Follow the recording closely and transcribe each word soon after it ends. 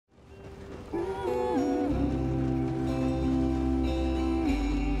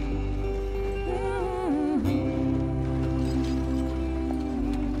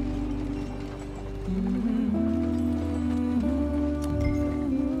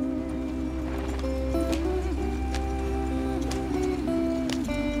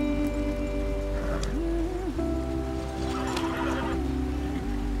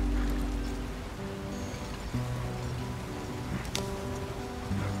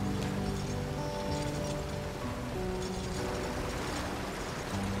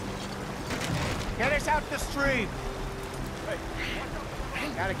us out the stream.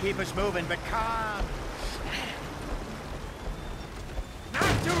 Gotta keep us moving, but calm.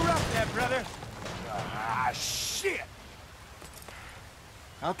 Not too rough there, brother. Ah, shit!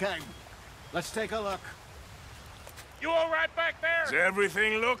 Okay, let's take a look. You all right back there? Does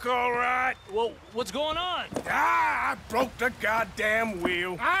everything look all right? Well, what's going on? Ah, I broke the goddamn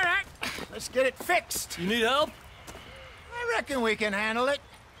wheel. All right, let's get it fixed. You need help? I reckon we can handle it.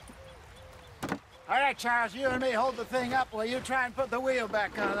 All right, Charles, you and me hold the thing up while you try and put the wheel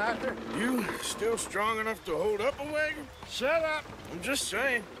back on, Arthur. You still strong enough to hold up a wagon? Shut up. I'm just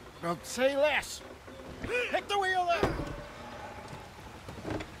saying. Don't say less. Pick the wheel up.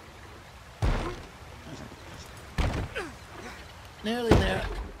 Nearly there.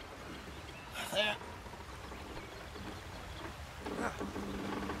 There.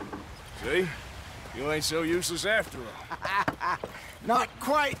 See? You ain't so useless after all. Not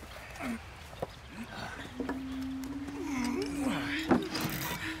quite.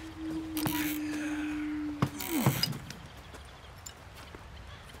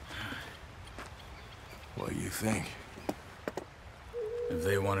 What do you think? If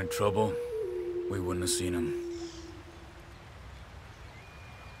they wanted trouble, we wouldn't have seen them.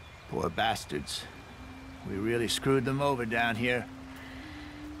 Poor bastards. We really screwed them over down here.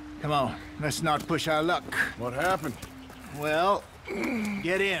 Come on, let's not push our luck. What happened? Well,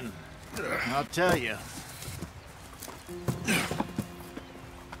 get in. I'll tell you.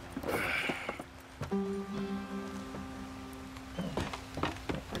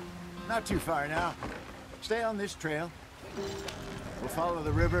 Not too far now. Stay on this trail. We'll follow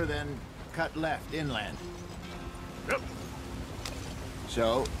the river, then cut left inland. Yep.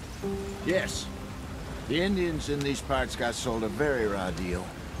 So, yes, the Indians in these parts got sold a very raw deal.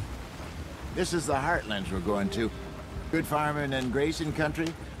 This is the heartlands we're going to. Good farming and grazing country,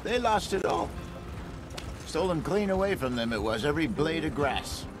 they lost it all. Stolen clean away from them it was, every blade of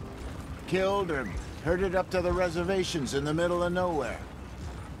grass. Killed or herded up to the reservations in the middle of nowhere.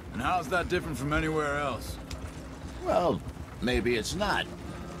 And how's that different from anywhere else? Well, maybe it's not.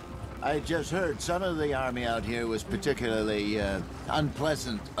 I just heard some of the army out here was particularly,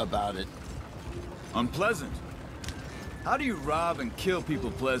 unpleasant about it. Unpleasant? How do you rob and kill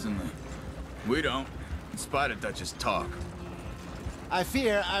people pleasantly? We don't, in spite of Dutch's talk. I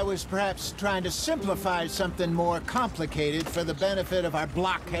fear I was perhaps trying to simplify something more complicated for the benefit of our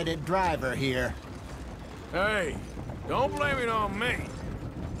block-headed driver here. Hey, don't blame it on me.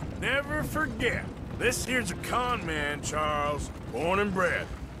 Never forget, this here's a con man, Charles, born and bred.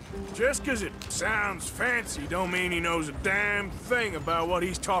 Just 'cause it sounds fancy don't mean he knows a damn thing about what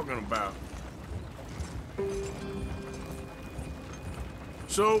he's talking about.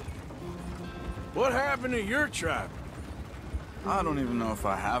 So, what happened to your tribe? I don't even know if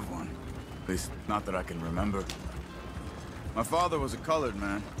I have one. At least, not that I can remember. My father was a colored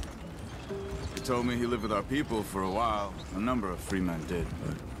man. He told me he lived with our people for a while. A number of free men did,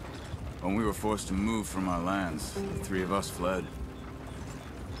 but when we were forced to move from our lands, the three of us fled.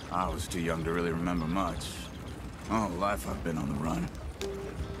 I was too young to really remember much. My whole life I've been on the run.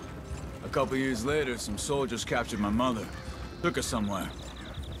 A couple years later, some soldiers captured my mother. Took her somewhere.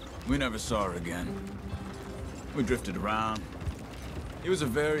 We never saw her again. We drifted around. He was a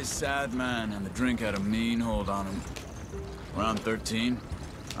very sad man, and the drink had a mean hold on him. Around 13,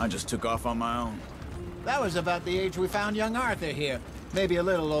 I just took off on my own. That was about the age we found young Arthur here. Maybe a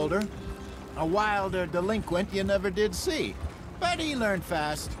little older. A wilder delinquent you never did see. But he learned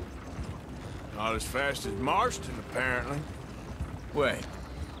fast. Not as fast as Marston, apparently. Wait,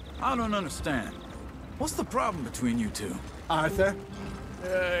 I don't understand. What's the problem between you two? Arthur?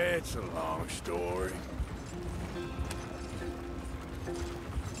 It's a long story.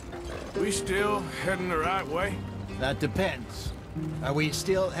 We still heading the right way? That depends. Are we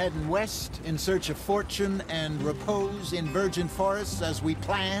still heading west in search of fortune and repose in virgin forests as we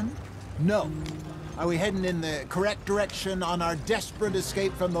planned? No. Are we heading in the correct direction on our desperate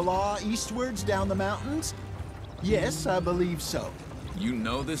escape from the law eastwards down the mountains? Yes, I believe so. You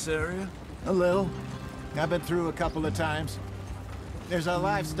know this area? A little. I've been through a couple of times. There's a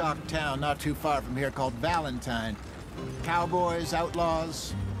livestock town not too far from here called Valentine. Cowboys,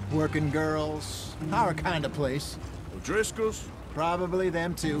 outlaws, working girls, our kind of place. O'Driscoll's? Probably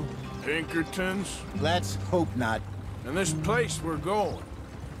them too. Pinkertons? Let's hope not. And this place we're going.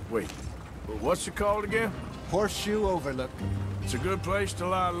 Wait, but what's it called again? Horseshoe Overlook. It's a good place to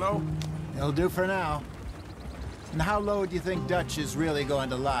lie low? It'll do for now. And how low do you think Dutch is really going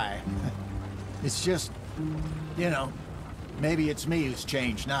to lie? It's just, you know, maybe it's me who's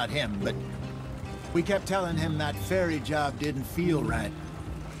changed, not him, but we kept telling him that ferry job didn't feel right.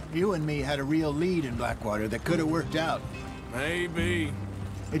 You and me had a real lead in Blackwater that could have worked out. Maybe.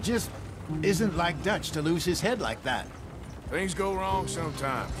 It just isn't like Dutch to lose his head like that. Things go wrong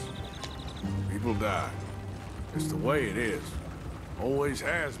sometimes. People die. It's the way it is. Always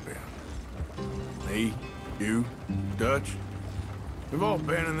has been. Me, you, Dutch. We've all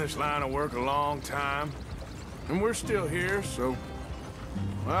been in this line of work a long time. And we're still here, so...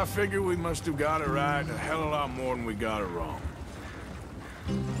 well, I figure we must have got it right a hell of a lot more than we got it wrong.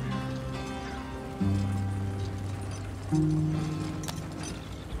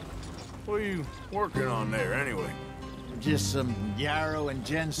 What are you working on there, anyway? Just some yarrow and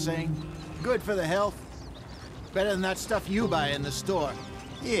ginseng. Good for the health. Better than that stuff you buy in the store.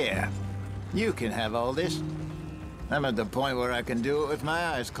 Yeah, you can have all this. I'm at the point where I can do it with my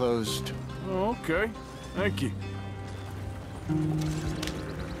eyes closed. Oh, okay. Thank you.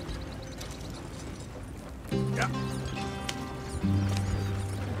 Yeah.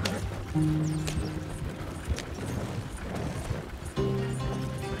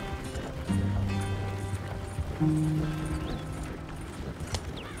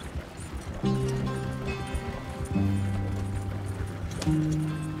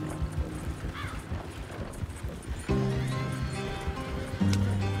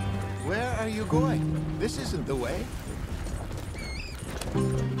 Where are you going? This isn't the way.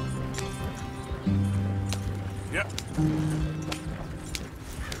 Yep.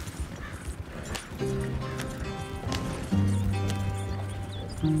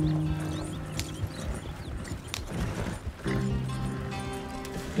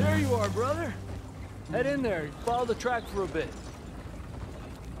 There you are, brother. Head in there. Follow the track for a bit.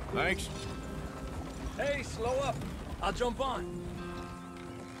 Thanks. Hey, slow up. I'll jump on.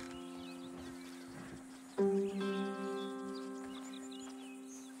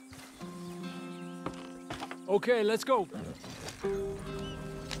 Okay, let's go.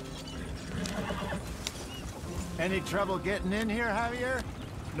 Any trouble getting in here, Javier?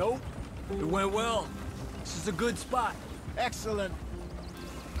 Nope. It went well. This is a good spot. Excellent.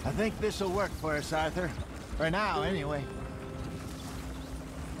 I think this'll work for us, Arthur. For now, anyway.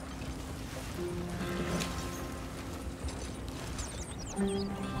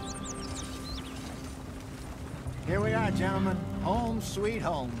 Here we are, gentlemen. Home sweet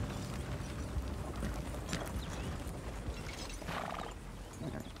home.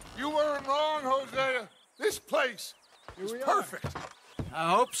 You weren't wrong, Hosea. This place is perfect.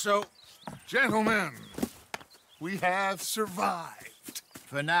 I hope so. Gentlemen, we have survived.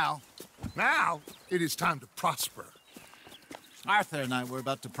 For now. Now, it is time to prosper. Arthur and I were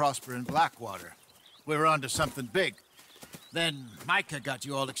about to prosper in Blackwater. We were onto something big. Then Micah got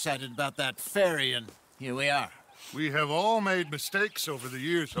you all excited about that ferry, and here we are. We have all made mistakes over the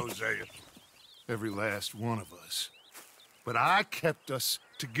years, Hosea. Every last one of us. But I kept us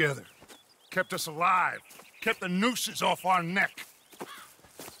together. Kept us alive. Kept the nooses off our neck.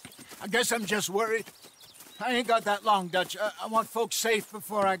 I guess I'm just worried. I ain't got that long, Dutch. I want folks safe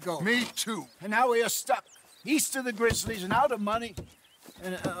before I go. Me too. And now we are stuck, east of the Grizzlies and out of money,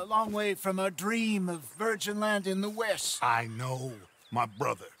 and a long way from our dream of virgin land in the west. I know, my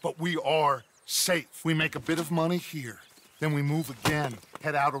brother, but we are safe. We make a bit of money here, then we move again,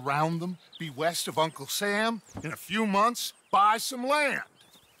 head out around them, be west of Uncle Sam, in a few months, buy some land.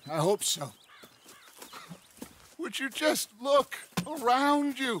 I hope so. Would you just look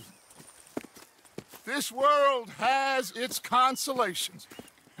around you? This world has its consolations.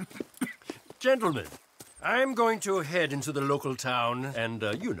 Gentlemen, I'm going to head into the local town and,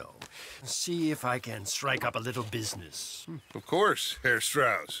 you know, see if I can strike up a little business. Of course, Herr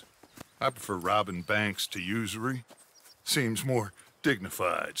Strauss. I prefer robbing banks to usury. Seems more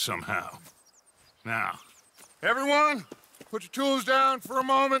dignified somehow. Now, everyone, put your tools down for a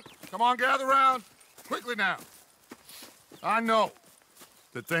moment. Come on, gather round. Quickly now. I know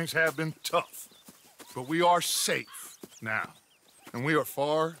that things have been tough, but we are safe now, and we are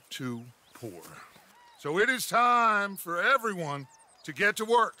far too poor. So it is time for everyone to get to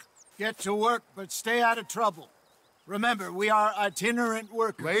work. Get to work, but stay out of trouble. Remember, we are itinerant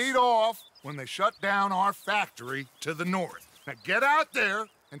workers. Laid off when they shut down our factory to the north. Now get out there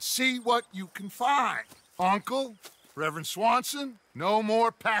and see what you can find. Uncle, Reverend Swanson, no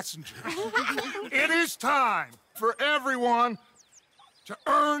more passengers. It is time for everyone to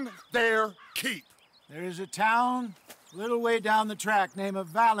earn their keep. There is a town a little way down the track named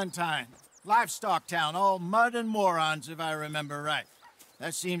Valentine. Livestock town, all mud and morons, if I remember right.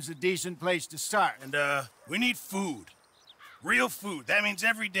 That seems a decent place to start. And, we need food. Real food. That means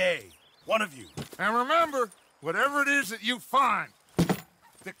every day. One of you. And remember, whatever it is that you find,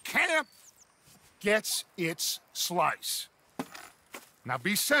 the camp gets its slice. Now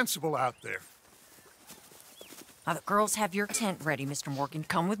be sensible out there. Now, the girls have your tent ready, Mr. Morgan.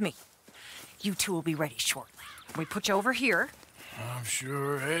 Come with me. You two will be ready shortly. We put you over here. I'm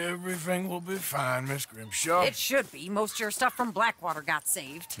sure everything will be fine, Miss Grimshaw. It should be. Most of your stuff from Blackwater got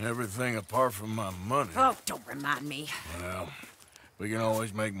saved. Everything apart from my money. Oh, don't remind me. Well, we can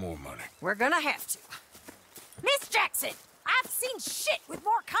always make more money. We're gonna have to. Miss Jackson, I've seen shit with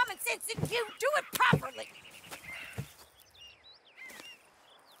more common sense than you. Do it proper.